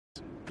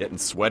getting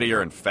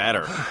sweatier and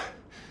fatter.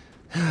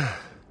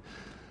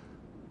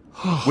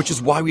 Which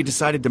is why we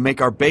decided to make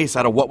our base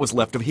out of what was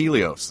left of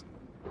Helios.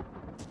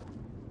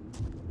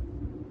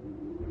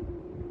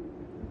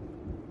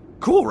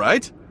 Cool,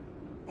 right?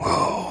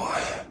 Whoa.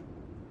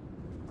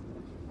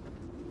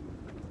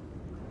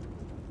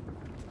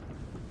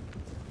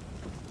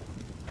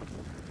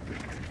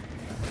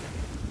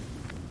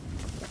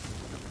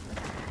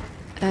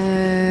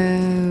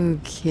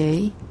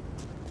 Okay.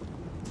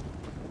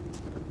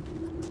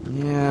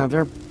 Yeah,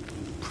 they're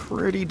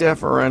pretty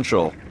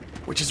deferential.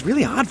 Which is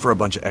really odd for a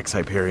bunch of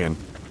ex-Hyperion.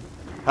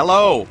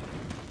 Hello!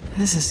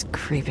 This is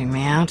creeping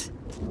me out.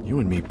 You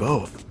and me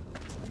both.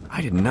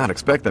 I did not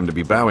expect them to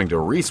be bowing to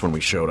Reese when we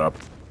showed up.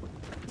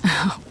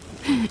 Oh,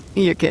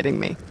 you're kidding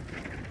me.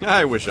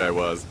 I wish I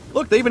was.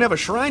 Look, they even have a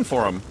shrine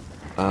for him.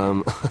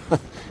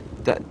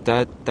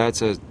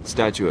 That's a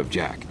statue of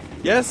Jack.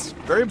 Yes,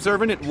 very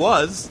observant it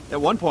was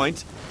at one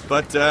point,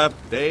 but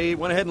they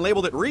went ahead and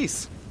labeled it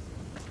Reese.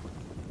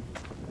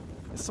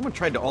 Someone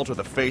tried to alter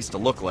the face to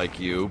look like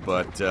you,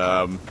 but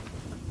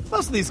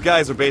most of these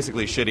guys are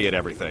basically shitty at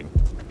everything.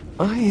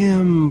 I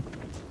am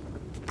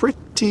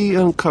pretty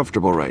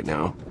uncomfortable right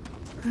now.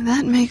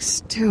 That makes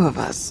two of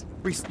us.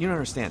 Reese, you don't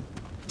understand.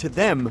 To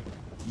them,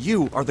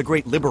 you are the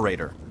great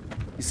liberator.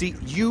 You see,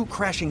 you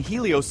crashing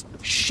Helios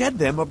shed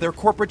them of their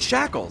corporate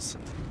shackles.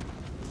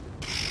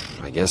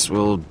 I guess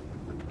we'll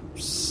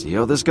see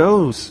how this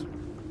goes.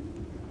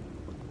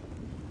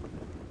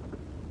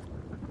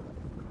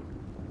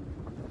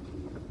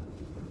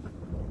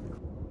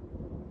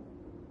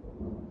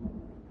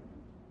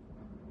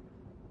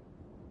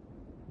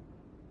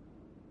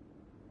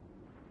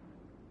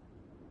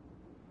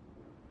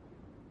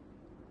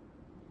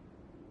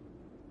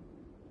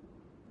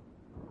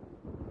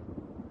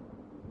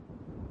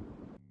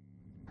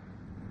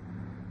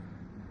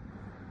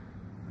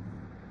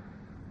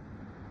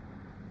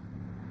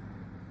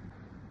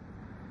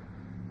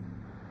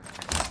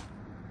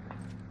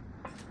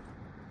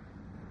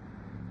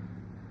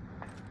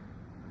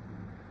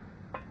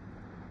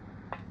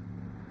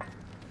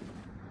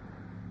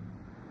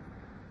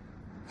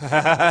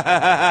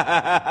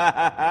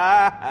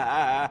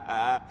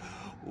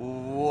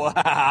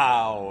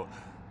 Wow.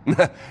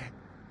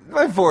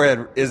 My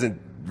forehead isn't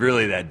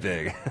really that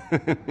big.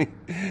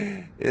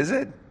 Is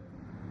it?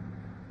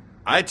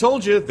 I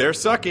told you, they're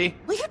sucky.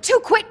 Will you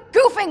two quit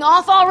goofing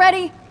off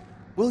already?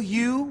 Will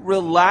you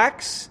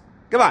relax?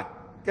 Come on,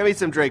 give me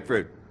some Drake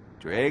fruit.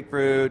 Drake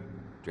fruit.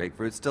 Drake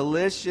fruit's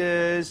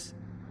delicious.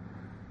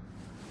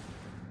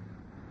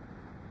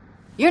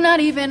 You're not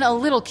even a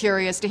little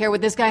curious to hear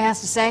what this guy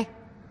has to say?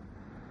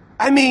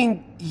 I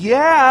mean,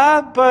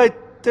 yeah,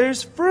 but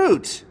there's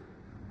fruit.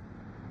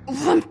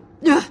 I'm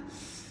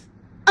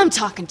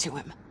talking to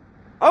him.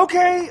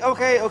 Okay.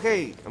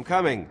 I'm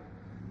coming.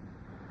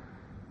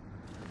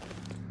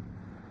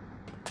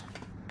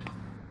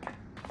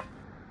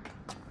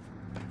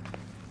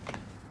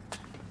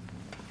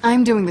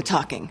 I'm doing the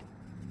talking.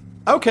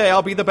 Okay,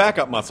 I'll be the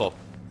backup muscle.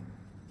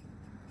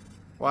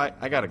 Why,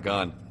 I got a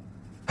gun.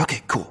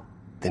 Okay, cool.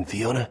 Then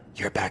Fiona,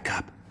 you're back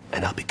up,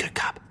 and I'll be good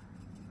cop.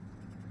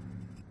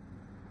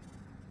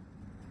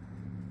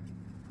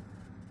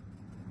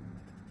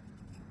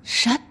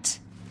 Shut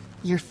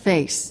your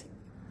face.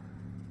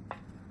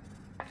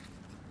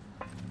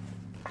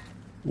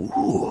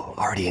 Ooh,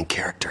 already in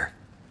character.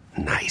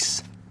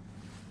 Nice.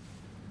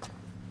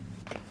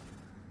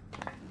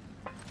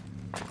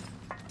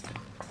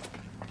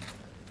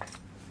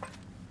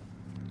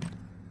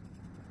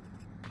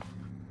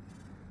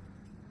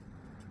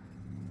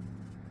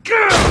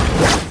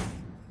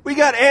 We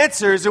got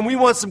answers and we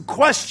want some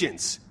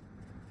questions.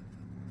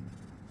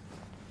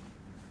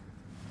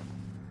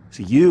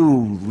 So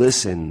you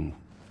listen,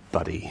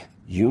 buddy.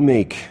 You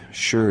make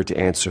sure to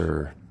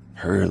answer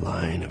her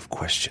line of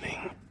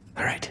questioning.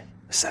 All right,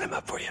 I'll set him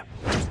up for you.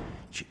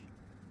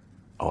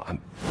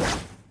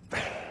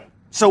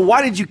 So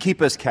why did you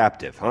keep us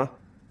captive, huh?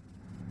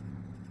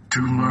 To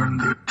learn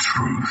the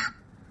truth.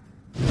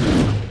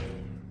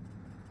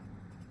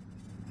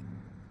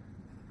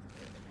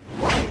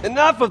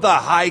 Enough of the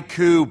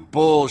haiku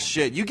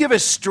bullshit. You give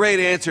us straight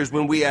answers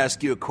when we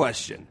ask you a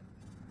question.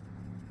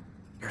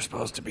 You're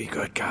supposed to be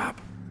good cop.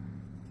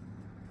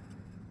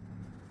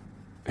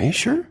 Are you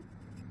sure?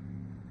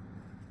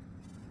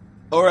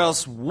 Or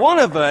else one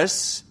of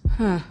us...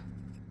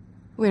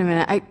 Wait a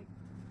minute, I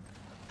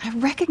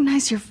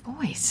recognize your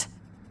voice.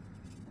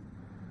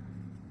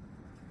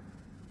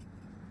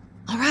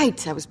 All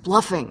right, I was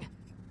bluffing.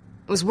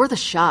 It was worth a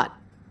shot.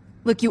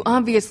 Look, you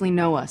obviously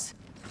know us.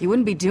 You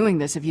wouldn't be doing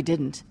this if you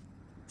didn't.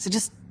 So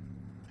just...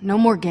 no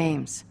more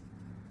games.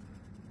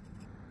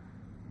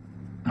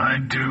 I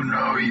do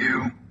know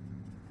you.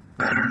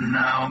 Better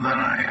now than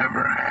I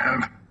ever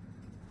have.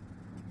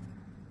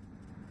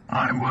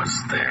 I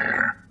was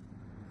there.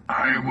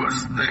 I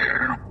was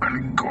there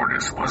when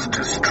Gortys was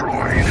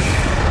destroyed.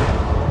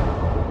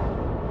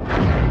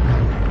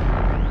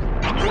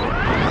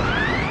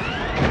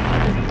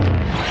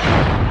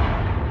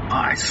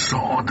 I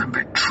saw the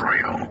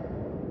betrayal.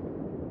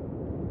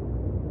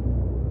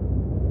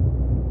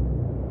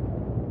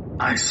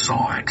 I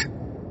saw it,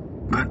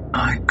 but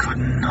I could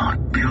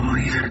not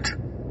believe it.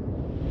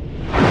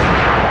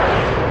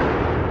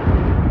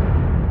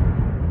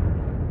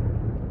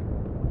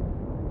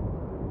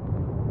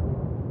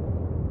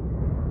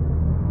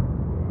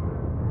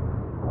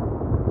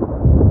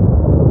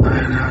 I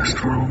had asked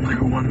for only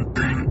one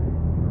thing.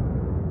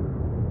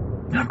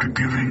 After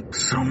giving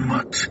so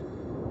much,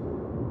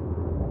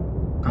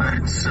 I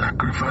had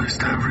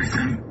sacrificed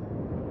everything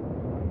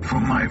for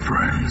my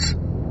friends,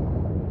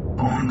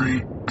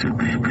 only to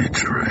be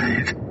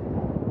betrayed.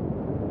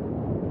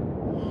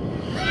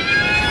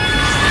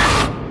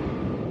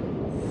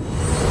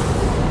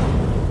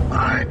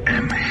 I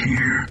am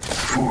here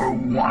for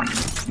one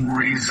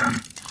reason.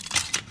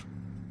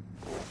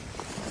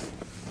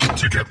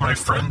 To get my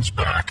friends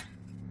back.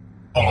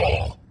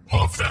 All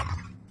of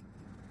them.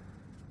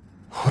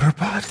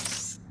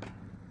 Waterbot?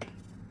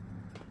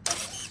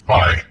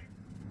 Hi.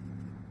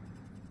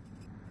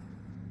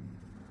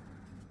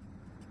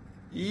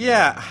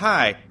 Yeah,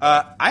 hi.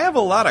 I have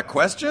a lot of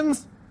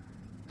questions.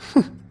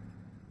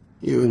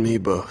 You and me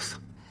both.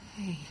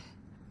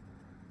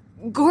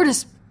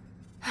 Gortys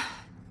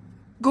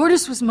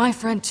was my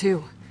friend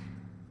too.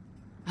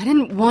 I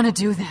didn't want to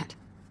do that.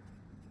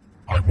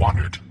 I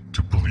wanted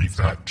to believe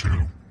that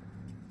too.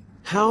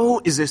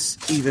 How is this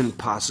even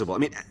possible? I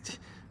mean,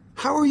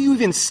 how are you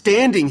even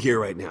standing here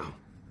right now?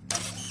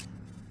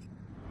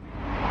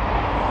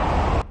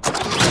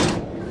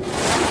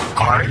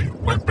 I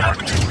went back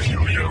to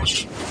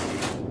Helios.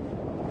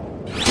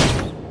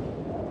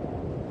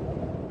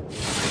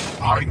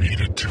 I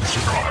needed to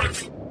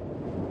survive.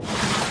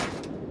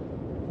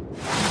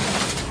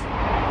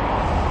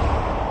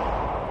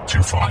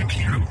 To find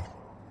you.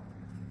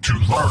 To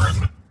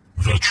learn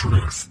the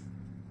truth.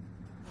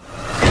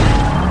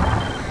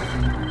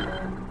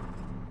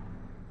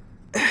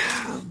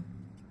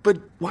 But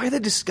why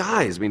the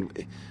disguise? I mean,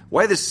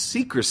 why the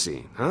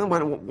secrecy? Huh?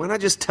 Why not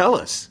just tell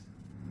us?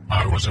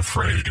 I was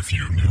afraid if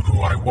you knew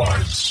who I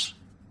was,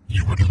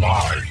 you would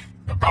lie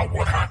about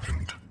what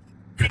happened.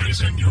 It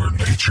is in your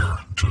nature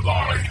to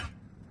lie.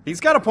 He's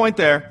got a point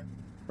there.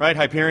 Right,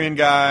 Hyperion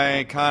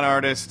guy, con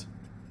artist.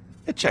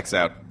 It checks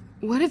out.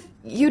 What if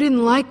you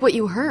didn't like what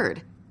you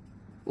heard?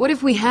 What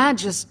if we had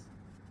just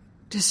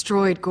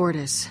destroyed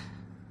Gortys?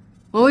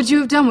 What would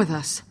you have done with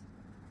us?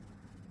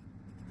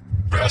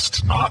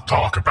 Best not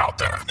talk about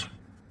that.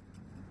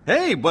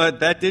 Hey, but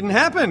that didn't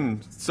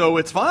happen, so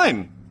it's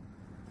fine.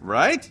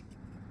 Right?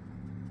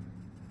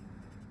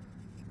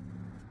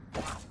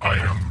 I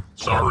am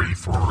sorry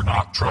for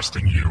not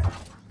trusting you.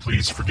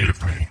 Please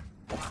forgive me.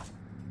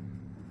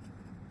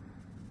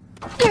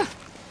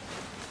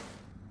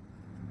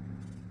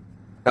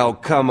 Oh,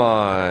 come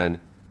on.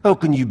 How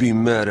can you be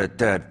mad at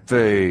that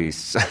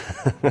face?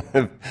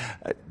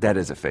 That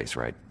is a face,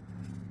 right?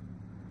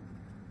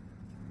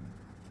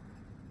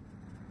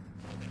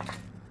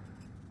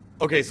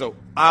 Okay, so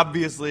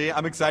obviously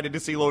I'm excited to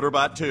see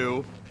Loaderbot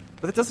 2,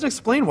 but that doesn't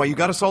explain why you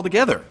got us all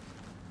together.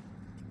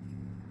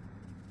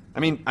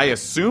 I mean, I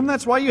assume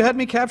that's why you had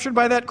me captured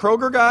by that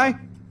Kroger guy?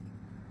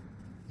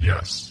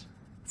 Yes.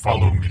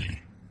 Follow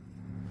me.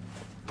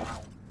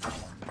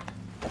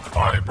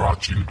 I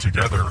brought you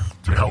together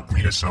to help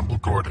me assemble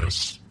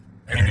Gortys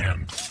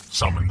and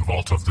summon the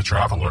Vault of the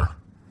Traveler.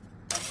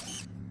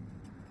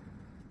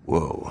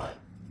 Whoa.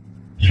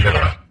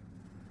 Yeah.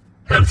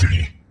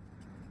 Heavy.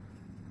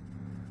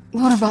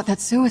 What about that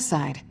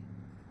suicide?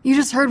 You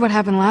just heard what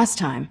happened last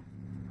time.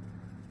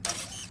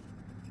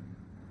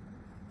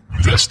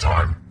 This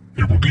time,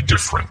 it will be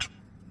different.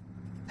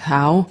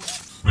 How?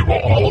 We will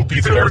all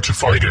be there to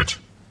fight it.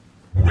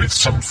 With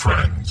some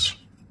friends.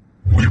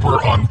 We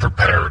were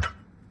unprepared.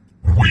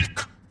 Weak.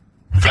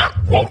 That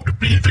won't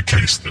be the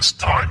case this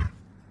time.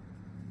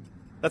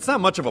 That's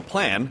not much of a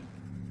plan.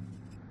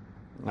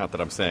 Not that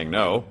I'm saying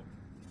no.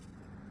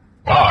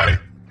 I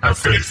have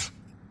faith.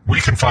 We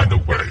can find a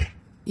way.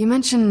 You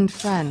mentioned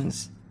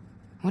friends.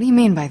 What do you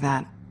mean by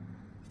that?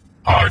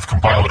 I've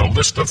compiled a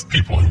list of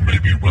people who may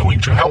be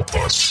willing to help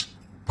us.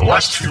 The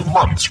last few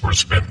months were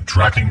spent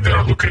tracking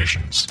their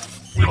locations.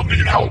 We'll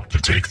need help to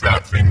take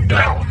that thing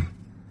down.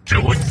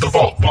 Killing the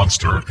Vault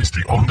Monster is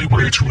the only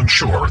way to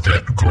ensure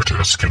that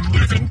Gortys can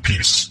live in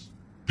peace.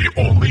 The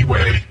only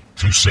way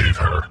to save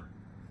her.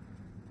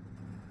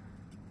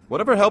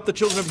 Whatever help the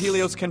Children of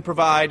Helios can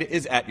provide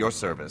is at your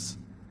service.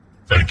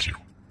 Thank you.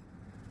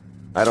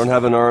 I don't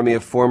have an army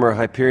of former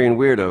Hyperion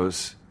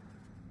weirdos,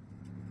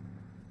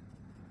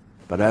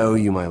 but I owe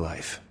you my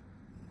life.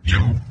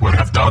 You would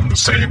have done the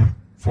same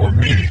for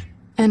me.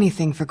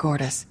 Anything for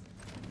Gortys.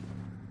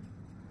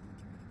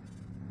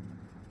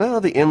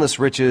 Well, the endless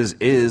riches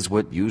is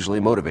what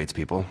usually motivates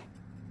people.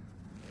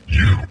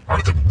 You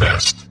are the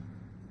best.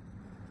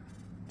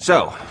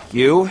 So,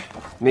 you,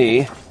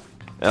 me,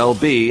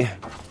 LB,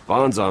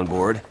 Vaughn's on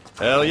board.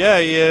 Hell yeah,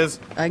 he is.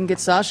 I can get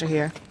Sasha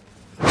here.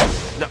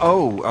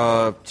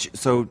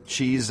 So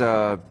she's,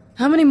 How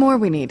many more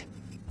we need?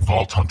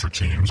 Vault Hunter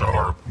teams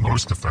are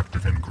most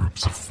effective in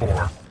groups of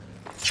 4.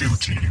 2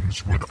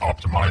 teams would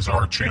optimize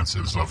our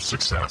chances of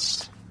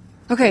success.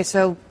 Okay,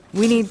 so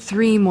We need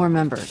 3 more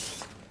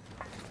members.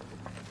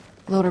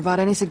 Loaderbot,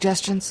 any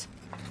suggestions?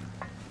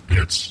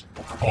 It's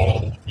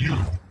all you.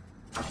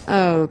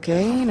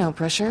 Okay, no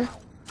pressure.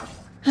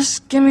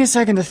 Just give me a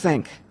second to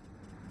think.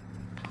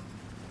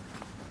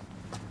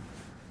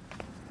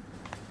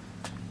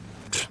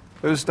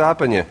 Who's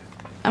stopping you?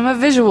 I'm a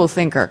visual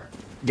thinker.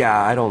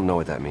 Yeah, I don't know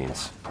what that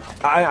means.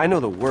 I know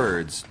the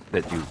words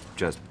that you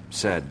just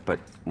said, but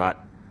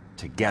not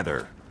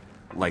together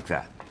like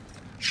that.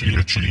 She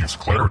achieves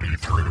clarity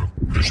through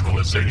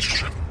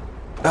visualization.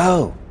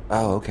 Oh,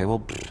 okay.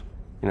 Well,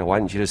 why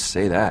didn't you just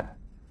say that?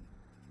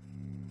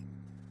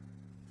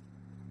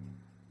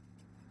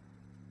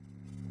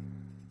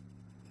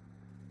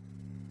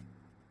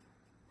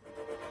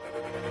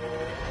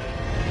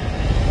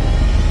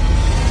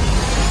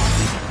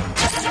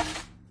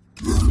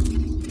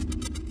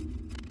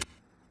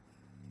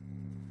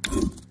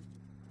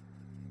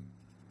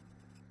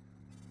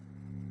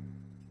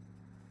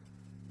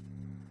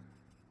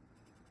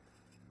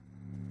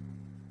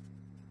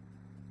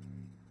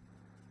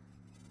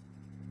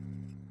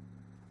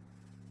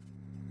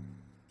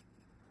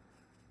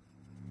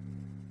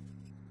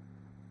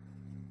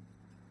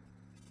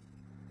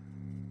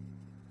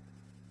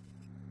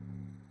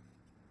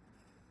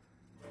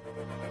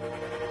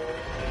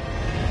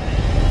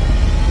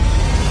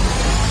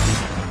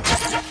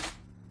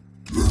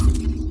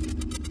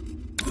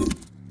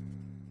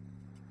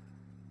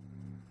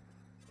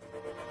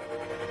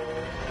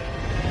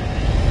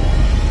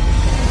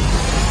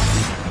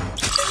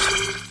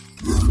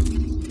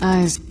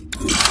 Eyes.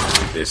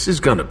 This is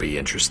gonna be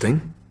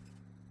interesting.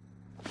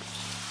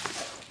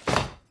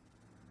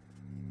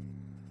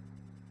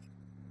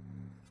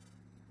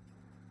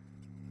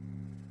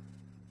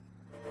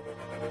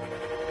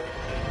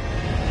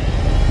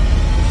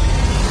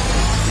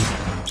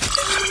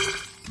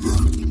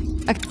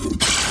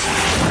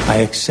 I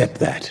accept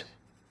that.